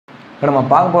இப்போ நம்ம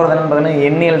பார்க்க போகிறது என்னென்னு பார்த்தீங்கன்னா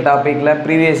எண்ணியல் டாப்பிக்கில்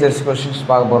ப்ரீவியஸ் இயர்ஸ் கொஸ்டின்ஸ்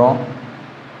பார்க்க போகிறோம்.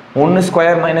 1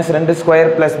 square minus 2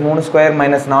 square plus 3 square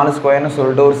minus 4 ஸ்கொயர்னு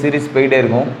சொல்லிட்டு ஒரு சீரிஸ் போயிட்டே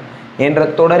இருக்கும். என்ற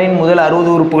தொடரின் முதல் 60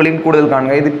 உறுப்புகளின் கூடுதல்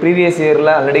காண்க. இது ப்ரீவியஸ்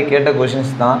இயரில் ஆல்ரெடி கேட்ட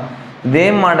கொஷின்ஸ் தான். இதே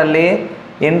மாடல்லே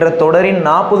என்ற தொடரின்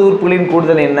 40 உறுப்புகளின்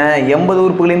கூடுதல் என்ன, 80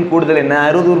 உறுப்புகளின் கூடுதல் என்ன,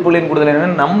 60 உறுப்புகளின் கூடுதல்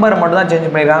என்ன, நம்பரை மட்டும் தான் சேஞ்ச்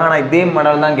பண்ணியிருக்காங்க. ஆனால் இதே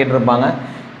மாடல் தான் கேட்டிருப்பாங்க.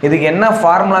 இதுக்கு என்ன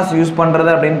ஃபார்முலாஸ் யூஸ் பண்ணுறது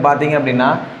அப்படின்னு பார்த்தீங்க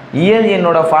அப்படின்னா, இயல்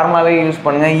எண்ணோட ஃபார்முலாவே யூஸ்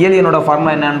பண்ணுங்கள். இயல் எண்ணோட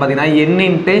ஃபார்முலா என்னன்னு பார்த்தீங்கன்னா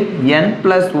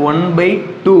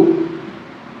n×n+1/2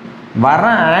 வர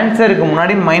ஆன்சருக்கு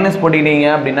முன்னாடி மைனஸ் போட்டுக்கிட்டீங்க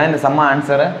அப்படின்னா இந்த சம்ம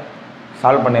ஆன்சரை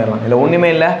சால்வ் பண்ணிடலாம். இதில் ஒன்றுமே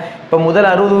இல்லை. இப்போ முதல்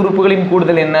 60 உறுப்புகளின்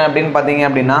கூடுதல் என்ன அப்படின்னு பார்த்தீங்க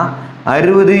அப்படின்னா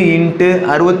 60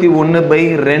 ×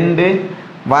 61/2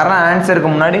 வர ஆன்சருக்கு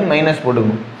முன்னாடி மைனஸ்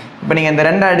போட்டுக்கணும். இப்போ நீங்கள் இந்த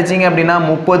 2 அடிச்சிங்க அப்படின்னா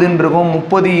 30ன்னு இருக்கும்.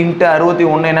 30 ×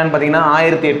 61 என்னன்னு பார்த்தீங்கன்னா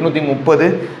 1830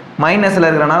 மைனஸில்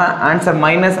இருக்கிறனால ஆன்சர்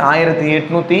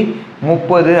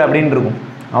 -1830 அப்படின்னு இருக்கும்.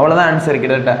 அவ்வளோதான் ஆன்சர்.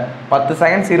 கிட்டத்தட்ட 10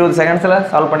 செகண்ட்ஸ் 20 செகண்ட்ஸில்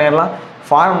சால்வ் பண்ணிடலாம்.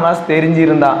 ஃபார்முலாஸ்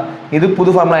தெரிஞ்சிருந்தா. இது புது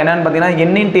ஃபார்முலா என்னன்னு பார்த்தீங்கன்னா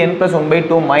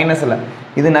n×n+1/2 மைனஸில்.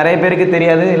 இது நிறைய பேருக்கு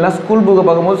தெரியாது. எல்லாம் ஸ்கூல் புக்கை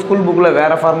பார்க்கும்போது ஸ்கூல் புக்கில்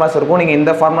வேறு ஃபார்முலாஸ் இருக்கும். நீங்கள்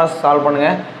இந்த ஃபார்முலாஸ் சால்வ்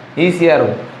பண்ணுங்கள், ஈஸியாக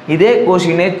இருக்கும். இதே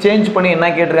கொஷினே சேஞ்ச் பண்ணி என்ன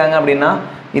கேட்டிருக்காங்க அப்படின்னா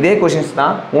இதே கொஷின்ஸ்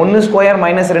தான். 1 square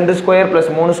minus 2 square plus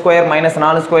 3 square minus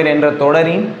 4 square என்ற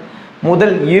தொடரின்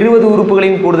முதல் 20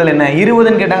 உறுப்புகளின் கூடுதல் என்ன.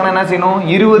 20ன்னு கேட்டாங்கன்னா என்ன செய்யணும்,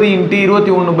 20 ×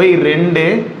 21/2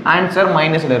 ஆன்சர்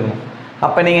மைனஸில் இருக்கும்.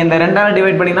 அப்போ நீங்கள் இந்த 2ஆல்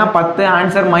டிவைட் பண்ணிங்கன்னா 10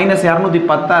 ஆன்சர்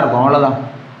 -210 இருக்கும். அவ்வளோதான்.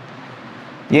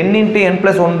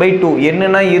 n×n+1/2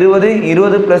 என்னன்னா 20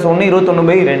 20 + 1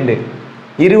 21/2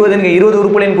 20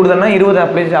 உறுப்புகளின் கூடுதல்னா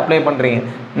 20 அப்ளை பண்ணுறீங்க.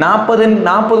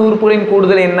 40 உறுப்புகளின்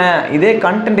கூடுதல் என்ன. இதே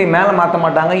கண்டென்ட்டை மேலே மாற்ற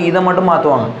மாட்டாங்க, இதை மட்டும்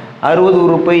மாற்றுவாங்க. 60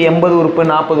 உறுப்பு 80 உறுப்பு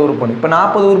 40 உறுப்புன்னு. இப்போ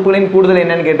 40 உறுப்புகளின் கூடுதல்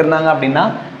என்னன்னு கேட்டிருந்தாங்க அப்படின்னா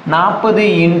 40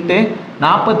 ×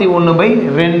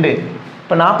 41/2.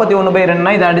 இப்போ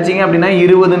 41/2னா இதை அடிச்சிங்க அப்படின்னா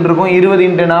 20ன்னு இருக்கும். 20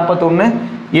 × 41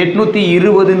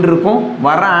 820ன்னு இருக்கும்.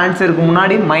 வர ஆன்சருக்கு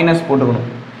முன்னாடி மைனஸ் போட்டுக்கணும்.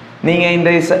 நீங்கள்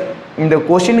இந்த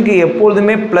கொஷினுக்கு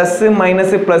எப்பொழுதுமே ப்ளஸ்ஸு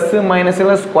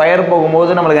மைனஸில் ஸ்கொயர்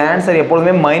போகும்போது நம்மளுக்கு ஆன்சர்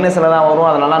எப்பொழுதுமே மைனஸில் தான் வரும்.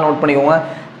 அதனால நோட் பண்ணிக்கோங்க.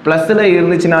 ப்ளஸில்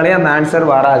இருந்துச்சுனாலே அந்த ஆன்சர்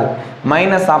வராது,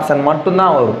 மைனஸ் ஆப்ஷன்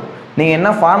மட்டும்தான் வரும். நீங்கள் என்ன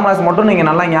ஃபார்முலாஸ் மட்டும் நீங்கள்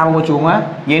நல்லா ஞாபகம் வச்சுக்கோங்க.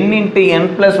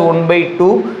 n×n+1/2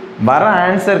 வர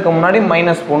ஆன்சருக்கு முன்னாடி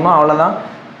மைனஸ் போடணும். அவ்வளோதான்.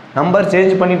 நம்பர்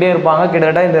சேஞ்ச் பண்ணிகிட்டே இருப்பாங்க.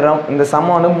 கிட்டத்தட்ட இந்த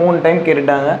சம்மை வந்து 3 டைம்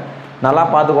கேட்டுட்டாங்க. நல்லா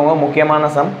பார்த்துக்கோங்க. முக்கியமான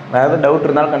சம். வேறு டவுட்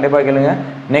இருந்தாலும் கண்டிப்பாக கேளுங்க.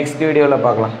 நெக்ஸ்ட் வீடியோவில்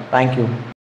பார்க்கலாம். தேங்க்யூ.